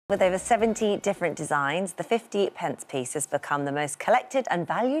With over 70 different designs, the 50p piece has become the most collected and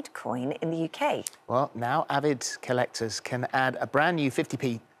valued coin in the UK. Well, now avid collectors can add a brand new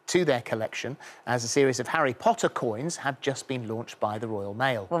 50p to their collection, as a series of Harry Potter coins have just been launched by the Royal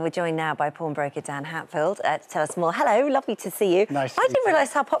Mail. Well, we're joined now by pawnbroker Dan Hatfield to tell us more. Hello, lovely to see you. Nice to I didn't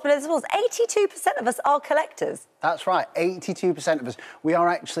realise how popular this was. 82% of us are collectors. That's right, 82% of us. We are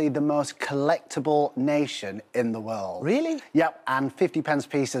actually the most collectible nation in the world. Really? Yep, and 50p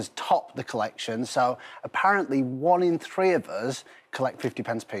pieces top the collection, so apparently 1 in 3 of us collect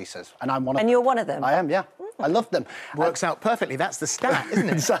 50p pieces, and I'm one of them. And you're one of them? I am, yeah. I love them. Works out perfectly, that's the stat, isn't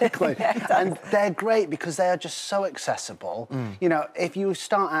it? Exactly. Yeah, and they're great because they are just so accessible. You know, if you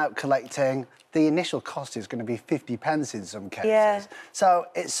start out collecting, the initial cost is going to be 50p in some cases. Yeah. So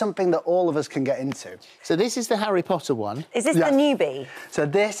it's something that all of us can get into. So this is the Harry Potter one. Is this the newbie? So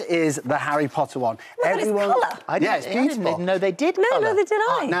this is the Harry Potter one. Look at its colour. Yeah, it's beautiful. I didn't even know they did No, colour. neither did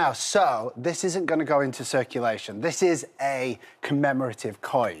I. Now, so this isn't going to go into circulation. This is a commemorative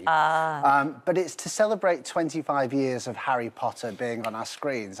coin. But it's to celebrate 25 years of Harry Potter being on our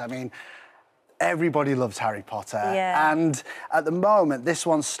screens. I mean, everybody loves Harry Potter. Yeah. And at the moment, this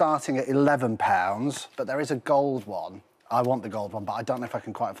one's starting at £11, but there is a gold one. I want the gold one, but I don't know if I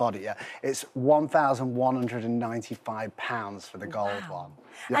can quite afford it yet. It's £1,195 for the gold one.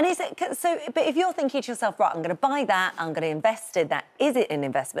 Yep. And is it so? But if you're thinking to yourself, right, I'm going to buy that, I'm going to invest in that. Is it an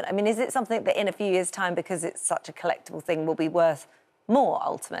investment? I mean, is it something that in a few years' time, because it's such a collectible thing, will be worth more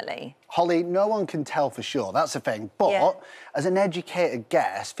ultimately? Holly, no one can tell for sure, that's the thing. But as an educated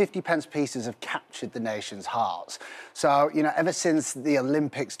guess, 50p pieces have captured the nation's hearts. So, you know, ever since the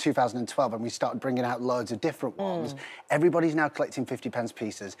Olympics 2012, when we started bringing out loads of different ones, everybody's now collecting 50p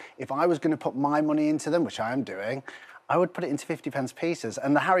pieces. If I was going to put my money into them, which I am doing, I would put it into 50p pieces.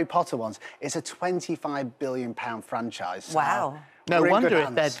 And the Harry Potter ones, it's a £25 billion franchise. So wow. No wonder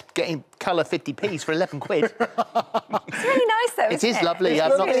if they're getting colour 50p's for 11 quid. It's really nice, though, It is isn't lovely. It's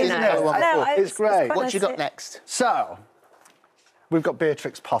I've not really seen nice. the one before. It's great. What you got next? So, we've got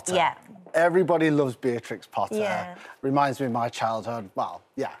Beatrix Potter. Yeah. Everybody loves Beatrix Potter. Yeah. Reminds me of my childhood. Well,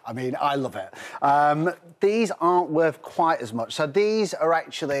 yeah, I mean, I love it. These aren't worth quite as much. So these are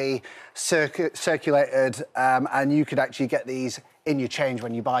actually circulated, and you could actually get these in your change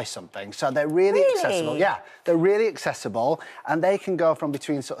when you buy something. So they're really accessible. Yeah, they're really accessible, and they can go from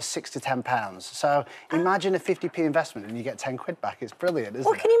between sort of £6 to £10. So imagine a 50p investment and you get 10 quid back. It's brilliant, isn't it?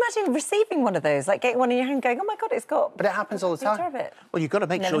 Well, can you imagine receiving one of those, like getting one in your hand going, oh my God, it's got... But it happens all the time. Of it. Well, you've got to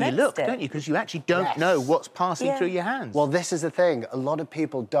make sure you look, don't you? Because you actually don't know what's passing through your hands. Well, this is the thing. A lot of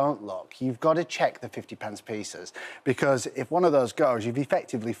people don't look. You've got to check the 50p pieces, because if one of those goes, you've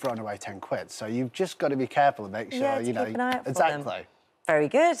effectively thrown away 10 quid. So you've just got to be careful and make sure, you know... keep an eye out for exactly. them. Very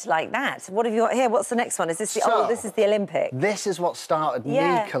good, like that. What have you got here? What's the next one? Is this the... oh, this is the Olympic. This is what started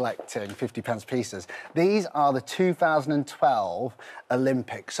me collecting 50p pieces. These are the 2012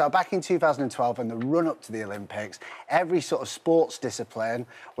 Olympics. So back in 2012, in the run-up to the Olympics, every sort of sports discipline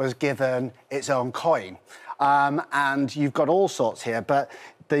was given its own coin. And you've got all sorts here, but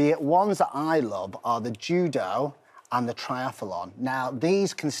the ones that I love are the judo and the triathlon. Now,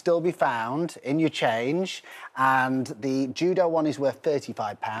 these can still be found in your change, and the judo one is worth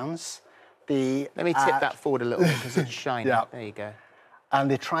 £35. Let me tip that forward a little bit because it's shiny. There you go. And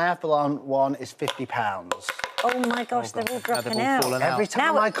the triathlon one is £50. Oh my gosh, they're all dropping out. Every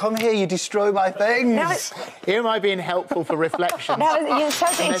time I come here, you destroy my things. Now here am I being helpful for reflection. Now you're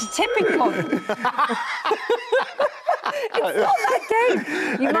touching it's tipping point. It's not that game.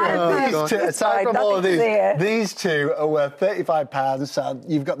 You might have aside from all of these two are worth £35. So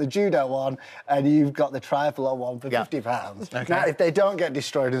you've got the judo one and you've got the triathlon one for £50. Okay. Now, if they don't get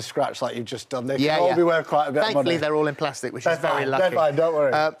destroyed and scratched like you've just done, they can all be worth quite a bit of money. Thankfully, they're all in plastic, which is very lucky. They're fine, don't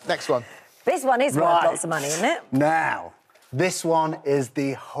worry. Next one. This one is worth lots of money, isn't it? Now, this one is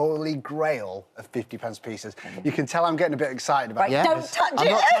the holy grail of 50p pieces. You can tell I'm getting a bit excited about it. Right, don't touch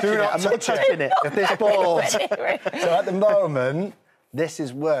it. I'm not touching it. If this falls. So at the moment, this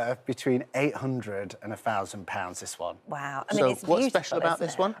is worth between £800 and £1,000, this one. Wow. I mean, it's what's special about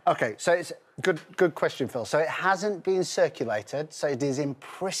this one? OK, so it's good question, Phil. So it hasn't been circulated, so it is in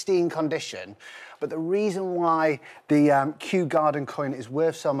pristine condition. But the reason why the Kew Garden coin is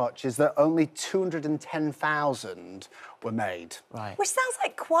worth so much is that only 210,000 were made. Right. Which sounds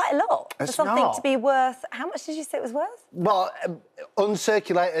like quite a lot for something to be worth... How much did you say it was worth? Well,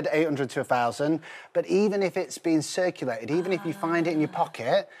 uncirculated, 800 to 1,000. But even if it's been circulated, even if you find it in your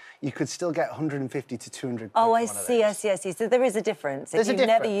pocket, you could still get 150 to 200 quid Oh, I see. So there is a difference. If you've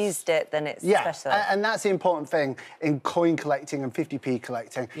never used it, then it's... special. And that's the important thing in coin collecting and 50p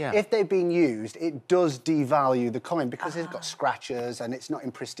collecting. Yeah. If they've been used, it does devalue the coin because it's got scratches and it's not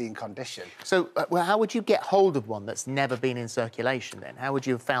in pristine condition. So, well, how would you get hold of one that's never been in circulation then? How would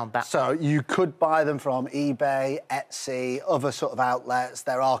you have found that? So you could buy them from eBay, Etsy, other sort of outlets.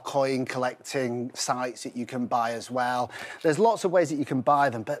 There are coin collecting sites that you can buy as well. There's lots of ways that you can buy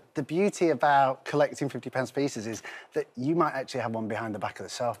them, but the beauty about collecting 50p pieces is that you might actually have one behind the back of the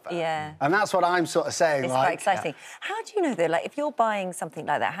sofa. Yeah. And that's what I'm sort of saying. It's quite exciting. How do you know, though, like, if you're buying something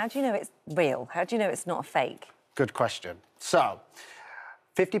like that, how do you know it's real? How do you know it's not a fake? Good question. So,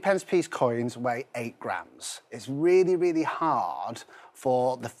 50p piece coins weigh 8 grams. It's really, really hard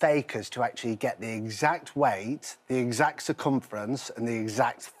for the fakers to actually get the exact weight, the exact circumference, and the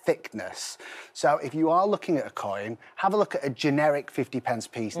exact thickness. So if you are looking at a coin, have a look at a generic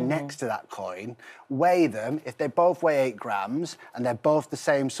 50p piece next to that coin, weigh them. If they both weigh 8 grams and they're both the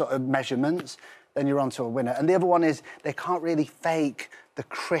same sort of measurements, then you're onto a winner. And the other one is they can't really fake the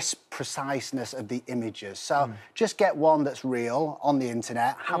crisp preciseness of the images. So just get one that's real on the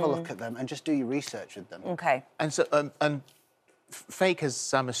internet, have a look at them, and just do your research with them. OK. And so,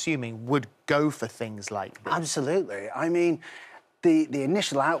 fakers, I'm assuming, would go for things like this. Absolutely. I mean, the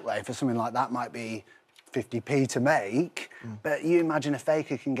initial outlay for something like that might be 50p to make, but you imagine a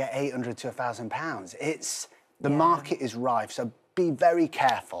faker can get 800 to £1,000. It's the market is rife, so be very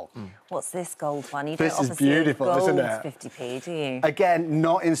careful. What's this gold one? You This don't is often see a beautiful, gold isn't it? 50p, do you? Again,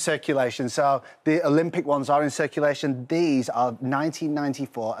 not in circulation. So the Olympic ones are in circulation. These are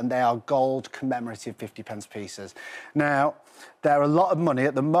 1994 and they are gold commemorative 50p pieces. Now, they're a lot of money.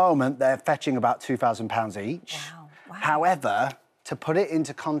 At the moment, they're fetching about £2,000 each. Wow. Wow. However, to put it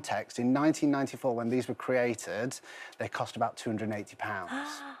into context, in 1994, when these were created, they cost about £280.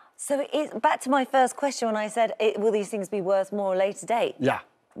 So back to my first question when I said, will these things be worth more at a later date? Yeah.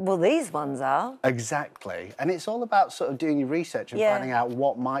 Well, these ones are. Exactly. And it's all about sort of doing your research and finding out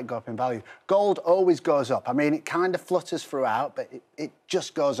what might go up in value. Gold always goes up. I mean, it kind of flutters throughout, but it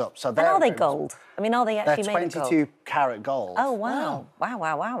just goes up. So And are they gold? I mean, are they actually they're made of gold? 22 carat gold. Oh, wow.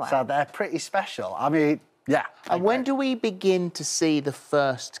 Wow. So they're pretty special. I mean, yeah. And when do we begin to see the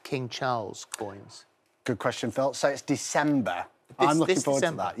first King Charles coins? Good question, Phil. So it's December. I'm looking forward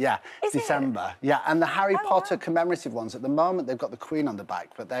December? to that. Yeah, Is it? December. Yeah, and the Harry Potter commemorative ones, at the moment, they've got the Queen on the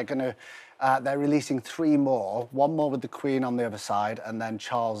back, but they're releasing 3 more, 1 more with the Queen on the other side, and then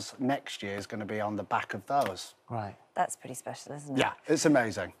Charles next year is going to be on the back of those. Right. That's pretty special, isn't it? Yeah, it's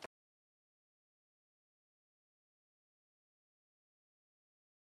amazing.